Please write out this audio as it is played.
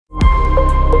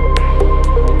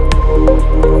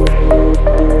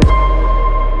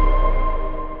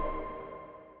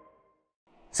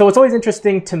So what's always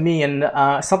interesting to me, and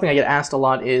something I get asked a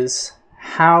lot, is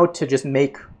how to just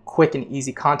make quick and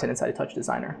easy content inside of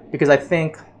TouchDesigner. Because I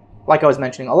think, like I was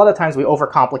mentioning, a lot of times we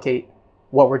overcomplicate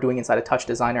what we're doing inside of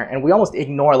TouchDesigner, and we almost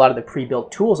ignore a lot of the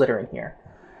pre-built tools that are in here.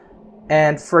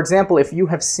 And for example, if you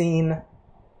have seen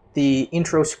the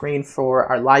intro screen for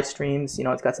our live streams, you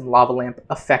know, it's got some lava lamp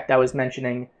effect I was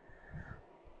mentioning.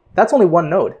 That's only one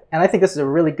node. And I think this is a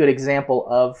really good example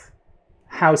of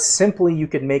how simply you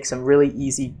could make some really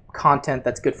easy content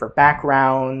that's good for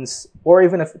backgrounds, or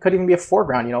even if it could even be a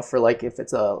foreground, you know, for like if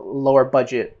it's a lower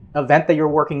budget event that you're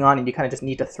working on and you kind of just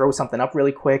need to throw something up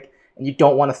really quick and you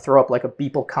don't want to throw up like a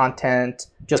Beeple content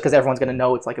just because everyone's going to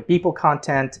know it's like a Beeple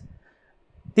content.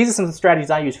 These are some strategies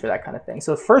I use for that kind of thing.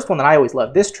 So the first one that I always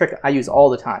love, this trick I use all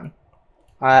the time.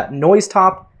 Noise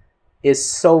top is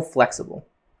so flexible.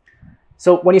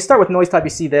 So when you start with noise top,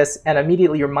 you see this, and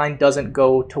immediately your mind doesn't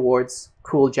go towards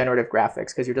cool generative graphics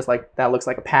because you're just like, that looks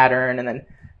like a pattern, and then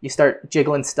you start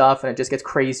jiggling stuff and it just gets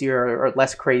crazier or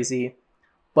less crazy.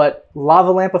 But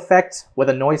lava lamp effect with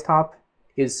a noise top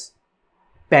is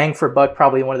bang for buck,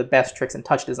 probably one of the best tricks in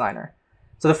TouchDesigner.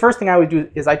 So the first thing I would do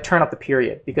is I turn up the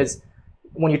period, because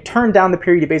when you turn down the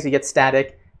period, you basically get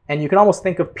static, and you can almost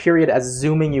think of period as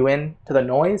zooming you in to the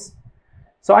noise.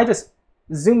 So I just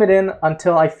zoom it in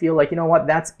until I feel like, you know what,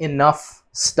 that's enough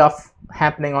stuff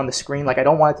happening on the screen. Like I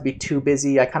don't want it to be too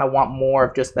busy. I kind of want more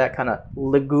of just that kind of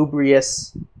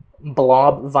lugubrious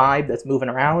blob vibe that's moving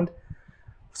around.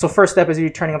 So first step is you're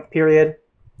turning up the period.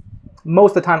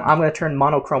 Most of the time I'm going to turn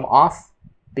monochrome off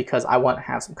because I want to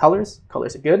have some colors.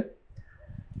 Colors are good.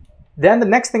 Then the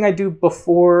next thing I do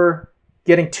before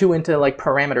getting too into like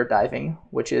parameter diving,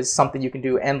 which is something you can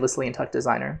do endlessly in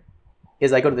TouchDesigner,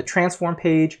 is I go to the transform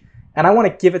page and I want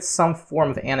to give it some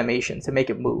form of animation to make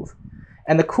it move.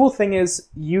 And the cool thing is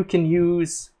you can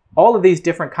use all of these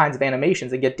different kinds of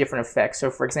animations and get different effects.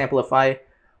 So for example, if I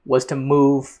was to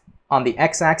move on the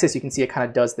x-axis, you can see it kind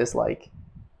of does this like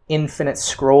infinite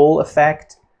scroll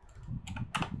effect.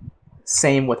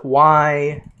 Same with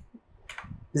y.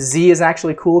 Z is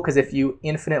actually cool because if you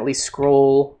infinitely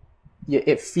scroll,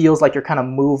 it feels like you're kind of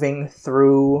moving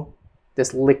through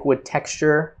this liquid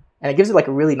texture, and it gives it like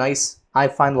a really nice, I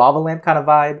find, lava lamp kind of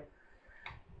vibe.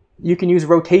 You can use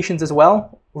rotations as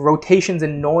well. Rotations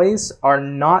in noise are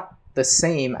not the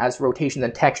same as rotations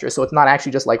in texture, so it's not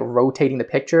actually just like rotating the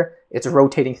picture, it's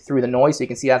rotating through the noise. So you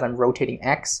can see as I'm rotating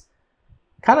X,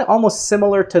 kind of almost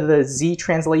similar to the Z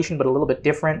translation, but a little bit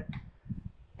different,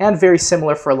 and very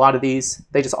similar for a lot of these.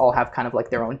 They just all have kind of like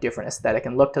their own different aesthetic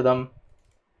and look to them.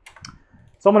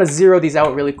 So I'm going to zero these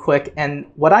out really quick, and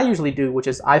what I usually do, which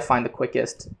is I find the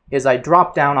quickest, is I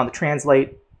drop down on the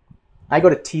translate, I go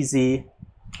to TZ,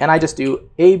 and I just do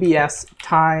ABS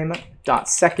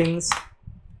time.seconds,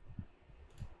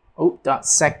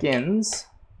 .seconds,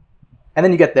 and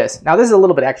then you get this. Now this is a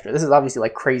little bit extra. This is obviously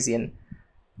like crazy, and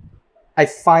I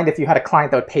find if you had a client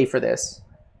that would pay for this,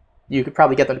 you could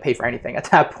probably get them to pay for anything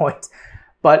at that point.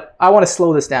 But I want to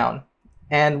slow this down.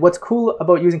 And what's cool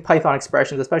about using Python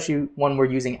expressions, especially when we're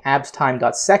using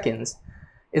abstime.seconds,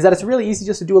 is that it's really easy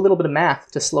just to do a little bit of math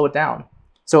to slow it down.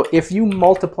 So if you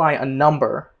multiply a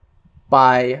number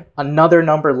by another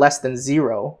number less than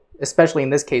 0, especially in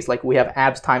this case, like we have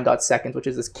abstime.seconds, which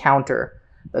is this counter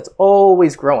that's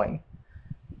always growing.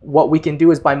 What we can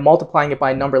do is by multiplying it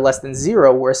by a number less than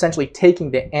 0, we're essentially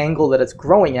taking the angle that it's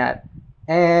growing at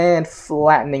and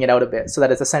flattening it out a bit so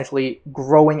that it's essentially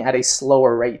growing at a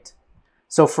slower rate.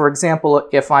 So for example,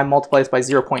 if I multiply this by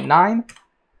 0.9,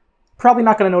 probably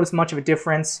not going to notice much of a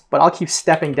difference, but I'll keep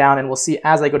stepping down and we'll see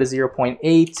as I go to 0.8,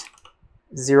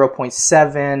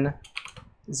 0.7,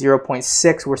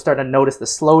 0.6, we're starting to notice the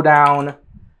slowdown,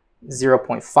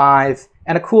 0.5.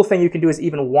 And a cool thing you can do is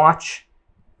even watch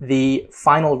the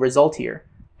final result here,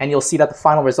 and you'll see that the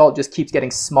final result just keeps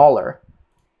getting smaller.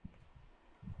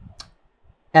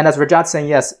 And as Rajat's saying,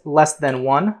 yes, less than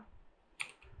 1.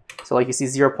 So like you see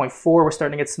 0.4, we're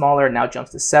starting to get smaller. Now it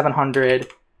jumps to 700,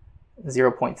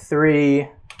 0.3. And,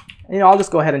 you know, I'll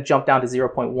just go ahead and jump down to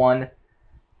 0.1.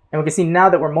 And we can see now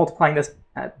that we're multiplying this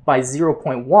by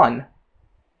 0.1,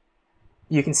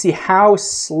 you can see how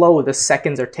slow the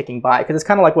seconds are ticking by. Because it's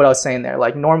kind of like what I was saying there.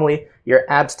 Like normally your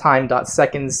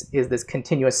abstime.seconds is this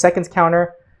continuous seconds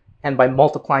counter. And by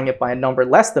multiplying it by a number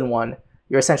less than 1,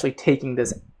 you're essentially taking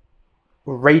this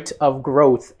rate of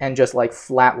growth and just like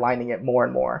flatlining it more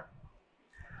and more.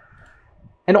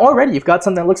 And already you've got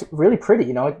something that looks really pretty,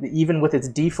 you know, even with its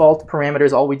default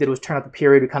parameters. All we did was turn up the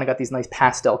period. We kind of got these nice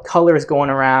pastel colors going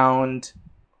around.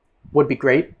 Would be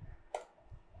great.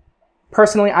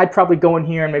 Personally, I'd probably go in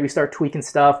here and maybe start tweaking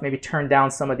stuff, maybe turn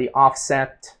down some of the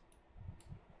offset.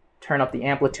 turn up the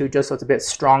amplitude just so it's a bit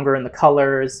stronger in the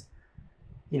colors.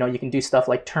 You know, you can do stuff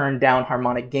like turn down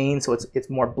harmonic gain so it's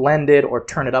more blended, or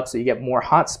turn it up so you get more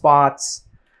hot spots.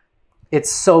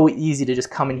 It's so easy to just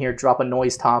come in here, drop a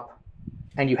noise top,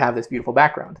 and you have this beautiful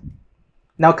background.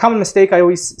 Now, a common mistake I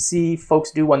always see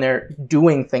folks do when they're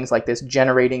doing things like this,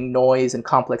 generating noise and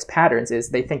complex patterns, is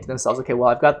they think to themselves, okay, well,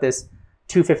 I've got this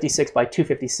 256 by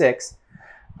 256.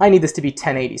 I need this to be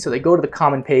 1080. So they go to the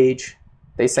common page,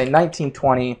 they say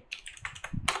 1920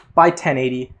 by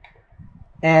 1080,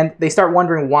 and they start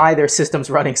wondering why their system's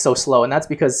running so slow. And that's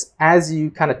because as you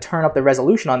kind of turn up the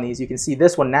resolution on these, you can see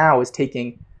this one now is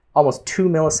taking almost 2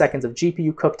 milliseconds of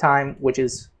GPU cook time, which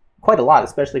is quite a lot,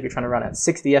 especially if you're trying to run at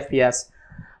 60 FPS.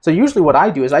 So usually what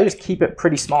I do is I just keep it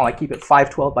pretty small. I keep it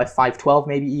 512 by 512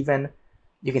 maybe even.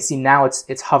 You can see now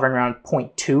it's hovering around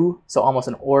 0.2, so almost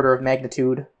an order of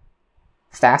magnitude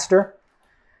faster.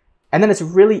 And then it's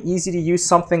really easy to use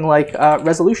something like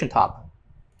resolution top.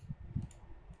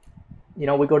 You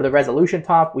know, we go to the resolution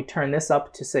top, we turn this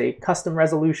up to say custom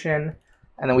resolution,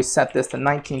 and then we set this to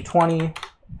 1920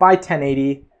 by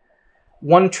 1080.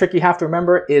 One trick you have to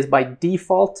remember is by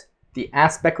default, the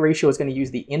aspect ratio is going to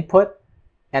use the input,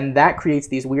 and that creates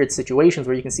these weird situations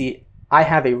where you can see I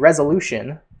have a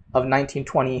resolution of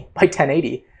 1920 by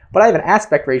 1080, but I have an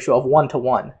aspect ratio of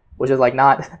 1:1, which is like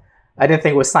not, I didn't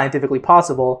think it was scientifically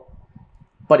possible,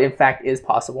 but in fact is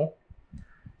possible.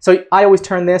 So I always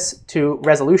turn this to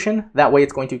resolution. That way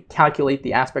it's going to calculate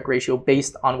the aspect ratio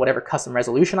based on whatever custom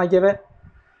resolution I give it.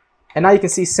 And now you can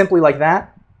see simply like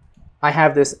that, I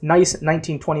have this nice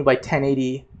 1920 by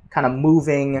 1080 kind of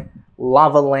moving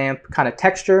lava lamp kind of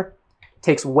texture.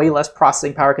 Takes way less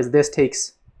processing power because this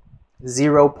takes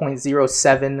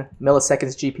 0.07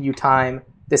 milliseconds GPU time.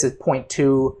 This is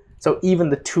 0.2. So even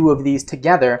the two of these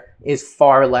together is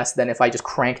far less than if I just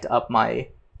cranked up my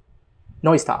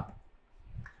noise top.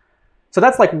 So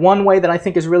that's like one way that I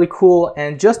think is really cool.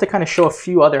 And just to kind of show a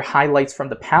few other highlights from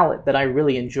the palette that I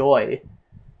really enjoy,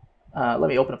 let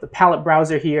me open up the palette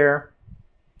browser here.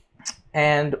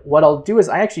 And what I'll do is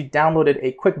I actually downloaded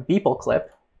a quick Beeple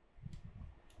clip.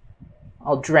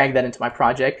 I'll drag that into my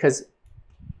project because,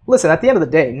 listen, at the end of the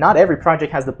day, not every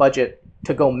project has the budget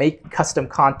to go make custom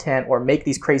content or make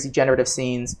these crazy generative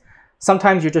scenes.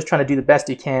 Sometimes you're just trying to do the best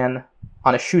you can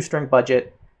on a shoestring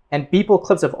budget. And Beeple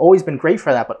clips have always been great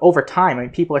for that, but over time, I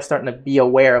mean, people are starting to be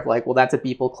aware of like, well, that's a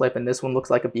Beeple clip and this one looks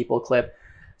like a Beeple clip.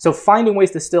 So finding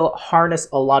ways to still harness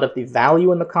a lot of the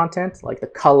value in the content, like the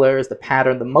colors, the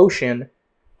pattern, the motion,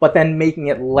 but then making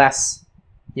it less,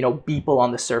 you know, Beeple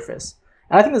on the surface.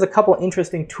 And I think there's a couple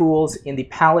interesting tools in the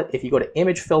palette. If you go to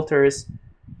image filters,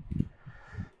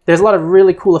 there's a lot of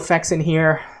really cool effects in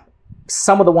here.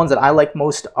 Some of the ones that I like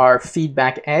most are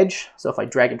feedback edge. So if I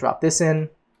drag and drop this in,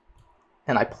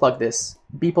 and I plug this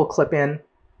Beeple clip in,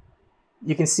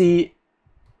 you can see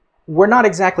we're not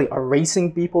exactly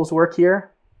erasing Beeple's work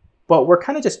here, but we're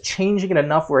kind of just changing it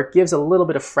enough where it gives a little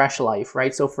bit of fresh life,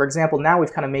 right? So for example, now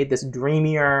we've kind of made this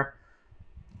dreamier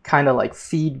kind of like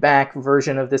feedback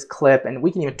version of this clip, and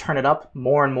we can even turn it up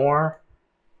more and more.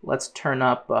 Let's turn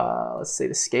up, let's say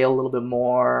the scale a little bit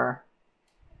more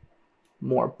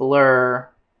blur.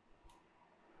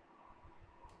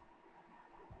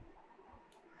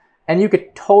 And you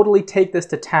could totally take this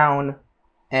to town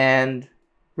and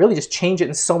really just change it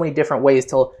in so many different ways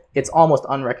till it's almost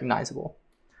unrecognizable.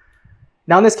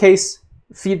 Now in this case,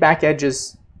 feedback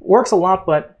edges works a lot,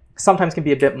 but sometimes can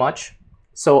be a bit much.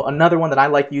 So another one that I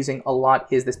like using a lot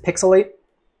is this pixelate.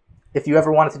 If you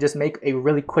ever wanted to just make a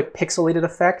really quick pixelated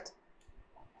effect,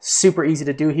 super easy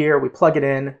to do here. We plug it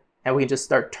in and we can just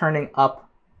start turning up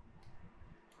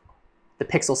the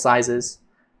pixel sizes.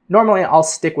 Normally I'll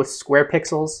stick with square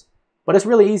pixels, but it's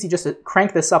really easy just to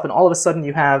crank this up and all of a sudden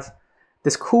you have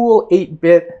this cool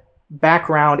 8-bit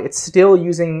background. It's still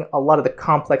using a lot of the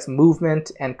complex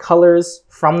movement and colors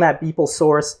from that Beeple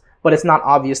source, but it's not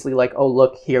obviously like, oh,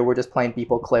 look here, we're just playing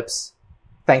Beeple clips.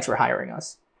 Thanks for hiring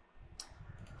us.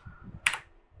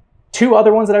 Two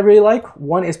other ones that I really like.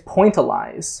 One is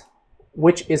Pointillize,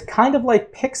 which is kind of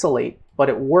like Pixelate, but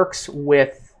it works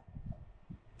with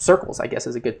circles, I guess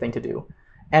is a good thing to do.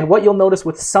 And what you'll notice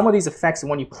with some of these effects,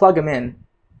 when you plug them in,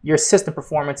 your system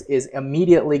performance is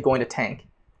immediately going to tank.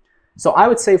 So I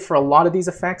would say for a lot of these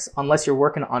effects, unless you're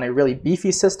working on a really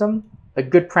beefy system, a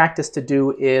good practice to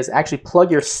do is actually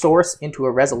plug your source into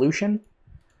a resolution.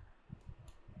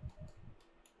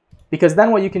 Because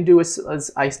then what you can do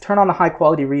is I turn on the high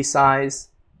quality resize,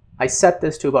 I set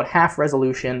this to about half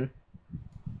resolution,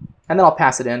 and then I'll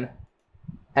pass it in.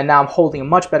 And now I'm holding a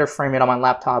much better frame rate on my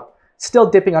laptop, still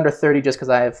dipping under 30 just because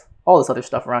I have all this other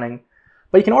stuff running.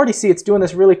 But you can already see it's doing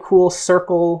this really cool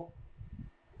circle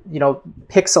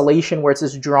pixelation where it's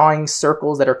just drawing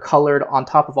circles that are colored on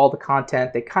top of all the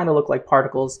content. They kind of look like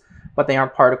particles, but they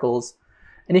aren't particles.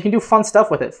 And you can do fun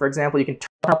stuff with it. For example, you can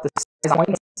turn up the size of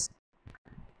points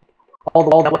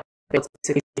all the way.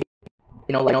 Basically,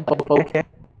 okay.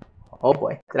 Oh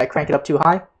boy, did I crank it up too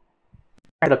high?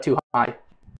 Crank it up too high.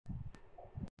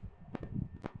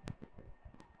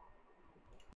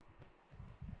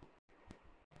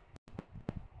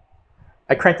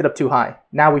 I cranked it up too high.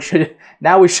 Now we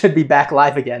should be back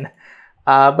live again.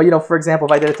 But for example,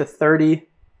 if I did it to 30, if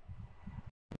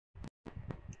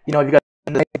you got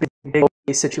a big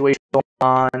situation going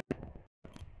on,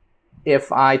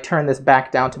 if I turn this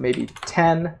back down to maybe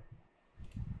 10,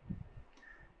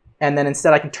 and then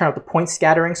instead I can turn up the point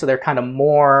scattering so they're kind of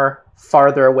more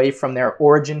farther away from their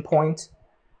origin point.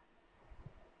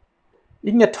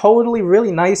 You can get totally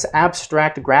really nice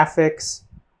abstract graphics.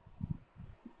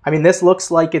 I mean, this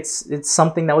looks like it's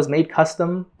something that was made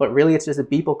custom, but really it's just a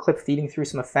Beeple clip feeding through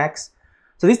some effects.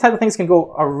 So these type of things can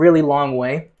go a really long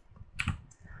way.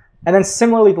 And then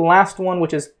similarly, the last one,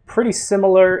 which is pretty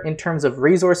similar in terms of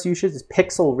resource usage, is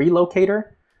Pixel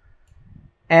Relocator.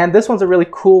 And this one's a really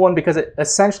cool one because it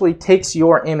essentially takes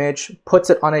your image, puts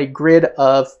it on a grid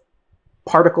of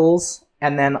particles,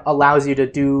 and then allows you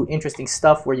to do interesting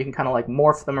stuff where you can kind of like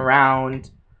morph them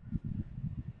around,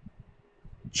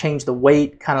 change the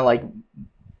weight, kind of like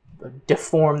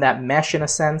deform that mesh in a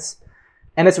sense.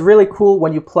 And it's really cool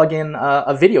when you plug in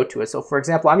a video to it. So for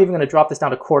example, I'm even going to drop this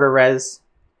down to quarter res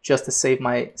just to save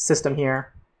my system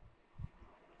here.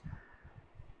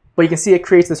 But you can see it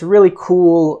creates this really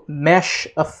cool mesh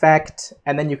effect,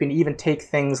 and then you can even take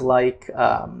things like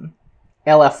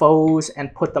LFOs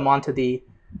and put them onto the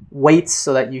weights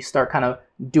so that you start kind of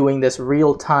doing this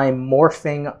real-time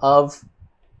morphing of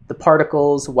the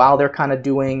particles while they're kind of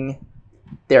doing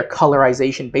their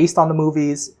colorization based on the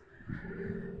movies.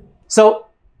 So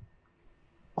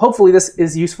hopefully this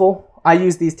is useful. I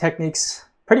use these techniques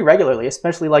pretty regularly,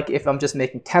 especially like if I'm just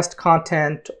making test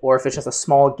content, or if it's just a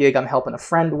small gig I'm helping a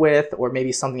friend with, or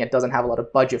maybe something that doesn't have a lot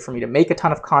of budget for me to make a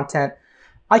ton of content.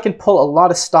 I can pull a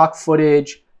lot of stock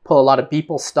footage, pull a lot of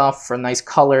Beeple stuff for nice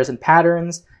colors and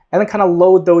patterns, and then kind of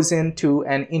load those into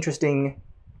an interesting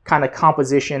kind of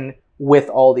composition with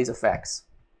all these effects.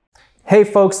 Hey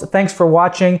folks, thanks for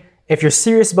watching. If you're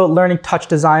serious about learning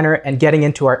TouchDesigner and getting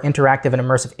into our interactive and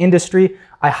immersive industry,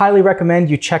 I highly recommend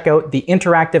you check out the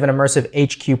Interactive and Immersive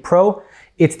HQ Pro.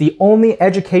 It's the only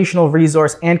educational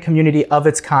resource and community of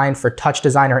its kind for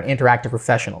TouchDesigner and interactive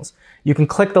professionals. You can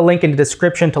click the link in the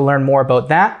description to learn more about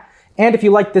that. And if you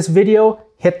liked this video,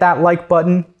 hit that like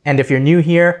button. And if you're new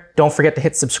here, don't forget to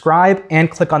hit subscribe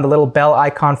and click on the little bell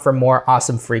icon for more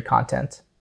awesome free content.